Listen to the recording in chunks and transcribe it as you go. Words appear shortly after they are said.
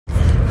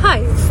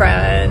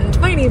friend.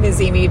 My name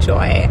is Amy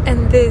Joy,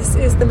 and this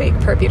is the Make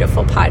Prayer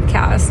Beautiful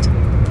podcast.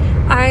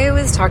 I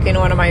was talking to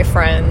one of my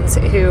friends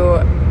who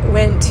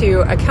went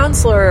to a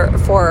counselor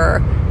for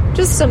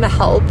just some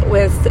help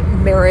with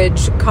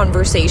marriage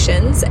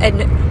conversations,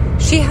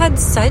 and she had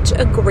such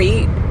a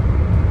great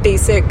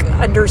basic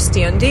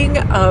understanding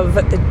of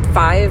the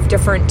 5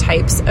 different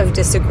types of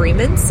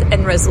disagreements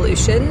and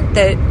resolution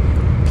that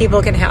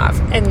people can have.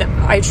 And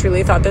I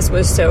truly thought this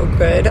was so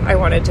good, I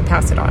wanted to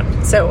pass it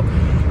on. So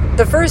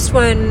the first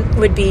one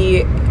would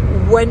be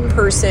one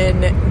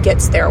person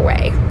gets their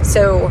way.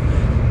 So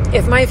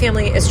if my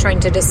family is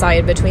trying to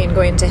decide between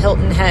going to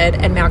Hilton Head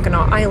and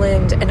Mackinac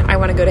Island, and I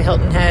want to go to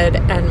Hilton Head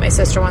and my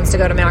sister wants to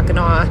go to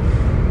Mackinac,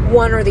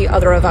 one or the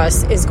other of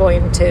us is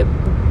going to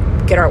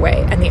get our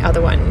way and the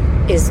other one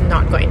is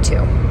not going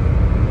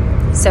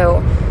to.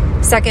 So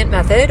second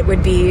method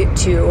would be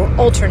to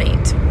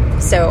alternate.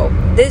 So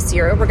this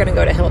year we're going to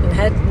go to Hilton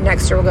Head.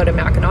 Next year we'll go to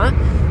Mackinac.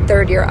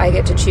 Third year I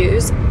get to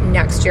choose.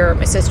 Next year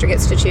my sister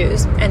gets to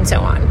choose, and so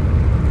on.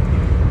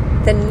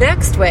 The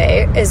next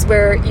way is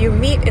where you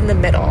meet in the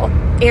middle.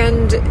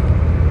 And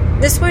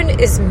this one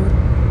is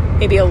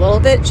maybe a little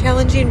bit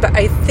challenging, but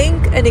I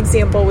think an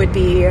example would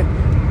be,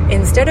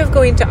 instead of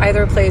going to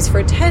either place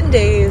for 10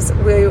 days,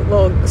 we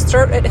will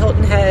start at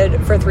Hilton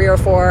Head for 3 or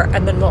 4,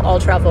 and then we'll all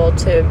travel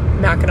to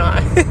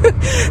Mackinac.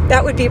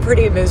 That would be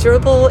pretty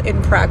miserable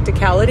in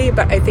practicality,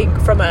 but I think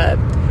from a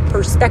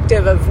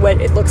perspective of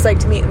what it looks like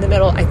to meet in the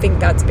middle, I think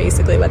that's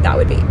basically what that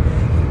would be.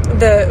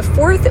 The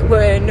fourth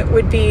one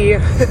would be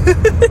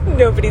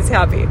nobody's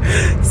happy.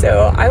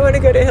 So I want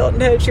to go to Hilton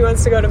Head. She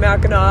wants to go to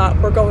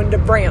Mackinac. We're going to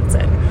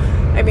Branson.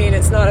 I mean,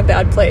 it's not a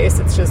bad place.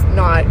 It's just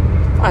not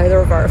either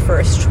of our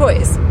first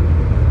choice.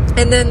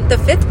 And then the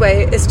fifth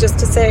way is just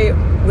to say,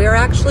 we're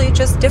actually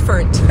just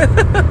different.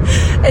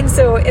 And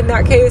so in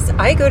that case,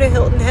 I go to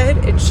Hilton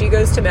Head and she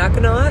goes to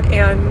Mackinac,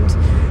 and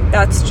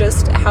that's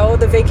just how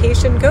the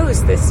vacation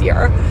goes this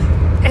year.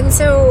 And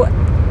so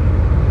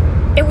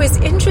it was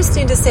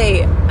interesting to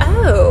say,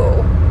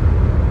 oh,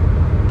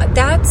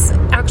 that's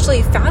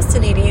actually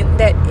fascinating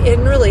that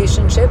in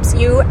relationships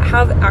you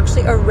have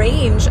actually a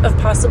range of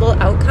possible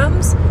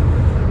outcomes.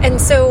 And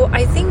so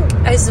I think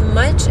as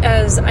much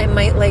as I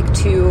might like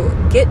to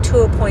get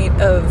to a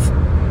point of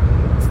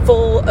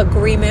full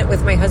agreement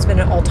with my husband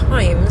at all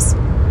times,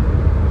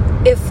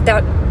 if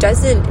that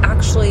doesn't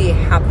actually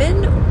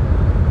happen,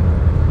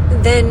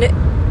 then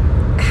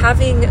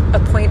having a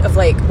point of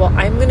like, well,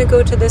 I'm going to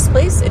go to this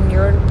place and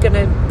you're going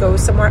to go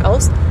somewhere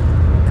else.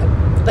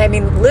 I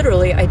mean,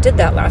 literally, I did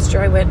that last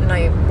year. I went and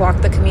I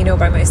walked the Camino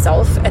by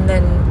myself, and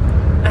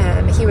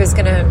then he was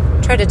going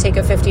to try to take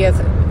a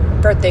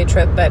 50th birthday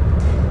trip, but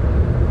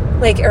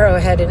Lake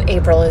Arrowhead in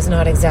April is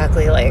not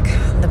exactly like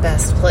the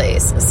best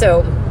place.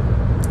 So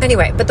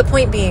anyway, but the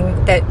point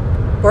being that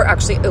we're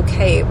actually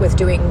okay with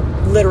doing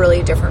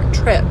literally different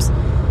trips.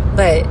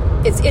 But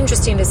it's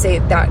interesting to say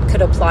that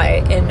could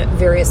apply in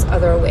various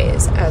other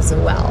ways as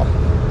well.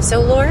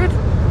 So Lord,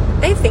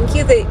 I thank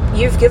you that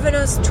you've given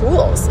us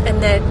tools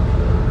and that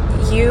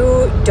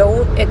you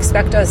don't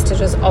expect us to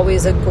just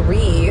always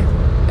agree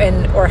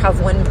or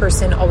have one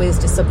person always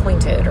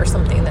disappointed or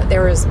something, that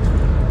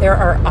there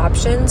are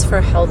options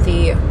for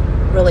healthy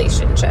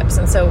relationships.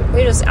 And so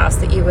we just ask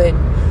that you would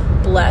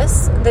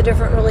bless the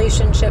different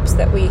relationships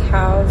that we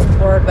have,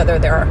 Lord, whether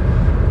they're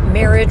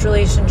marriage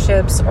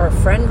relationships or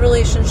friend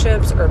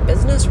relationships or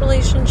business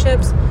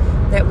relationships,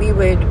 that we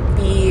would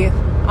be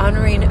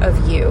honoring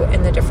of you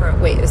in the different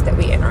ways that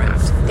we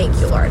interact. Thank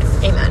you, Lord.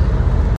 Amen.